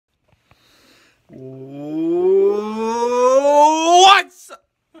What's up?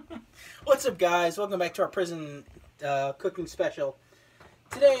 What's up, guys? Welcome back to our prison cooking special.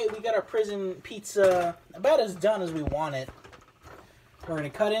 Today we got our prison pizza about as done as we want it. We're going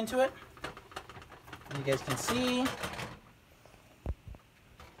to cut into it. You guys can see.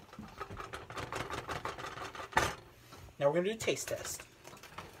 Now we're going to do a taste test.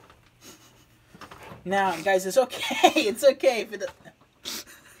 Now, guys, it's okay. It's okay if it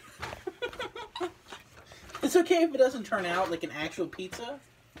It's okay if it doesn't turn out like an actual pizza.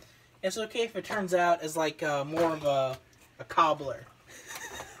 It's okay if it turns out as like more of a cobbler.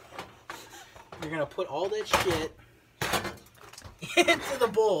 You're gonna put all that shit into the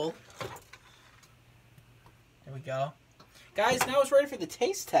bowl. There we go. Guys, now it's ready for the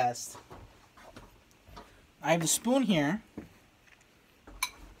taste test. I have the spoon here.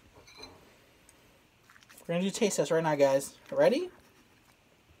 We're gonna do a taste test right now, guys. Ready?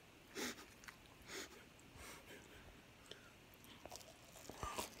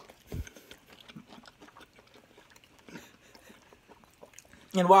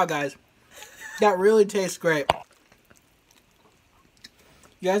 And wow, guys, that really tastes great.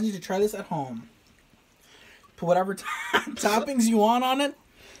 You guys need to try this at home. Put whatever toppings you want on it.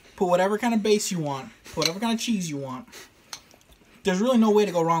 Put whatever kind of base you want. Put whatever kind of cheese you want. There's really no way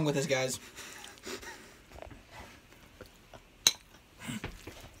to go wrong with this, guys.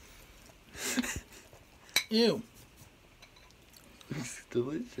 Ew. It's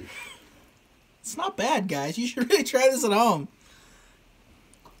delicious. It's not bad, guys. You should really try this at home.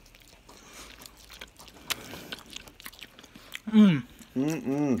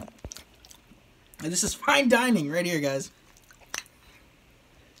 This is fine dining right here, guys.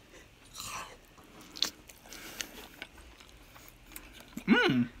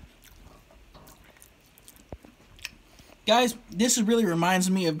 Guys, this really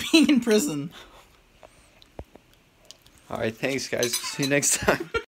reminds me of being in prison. Alright, thanks guys. See you next time.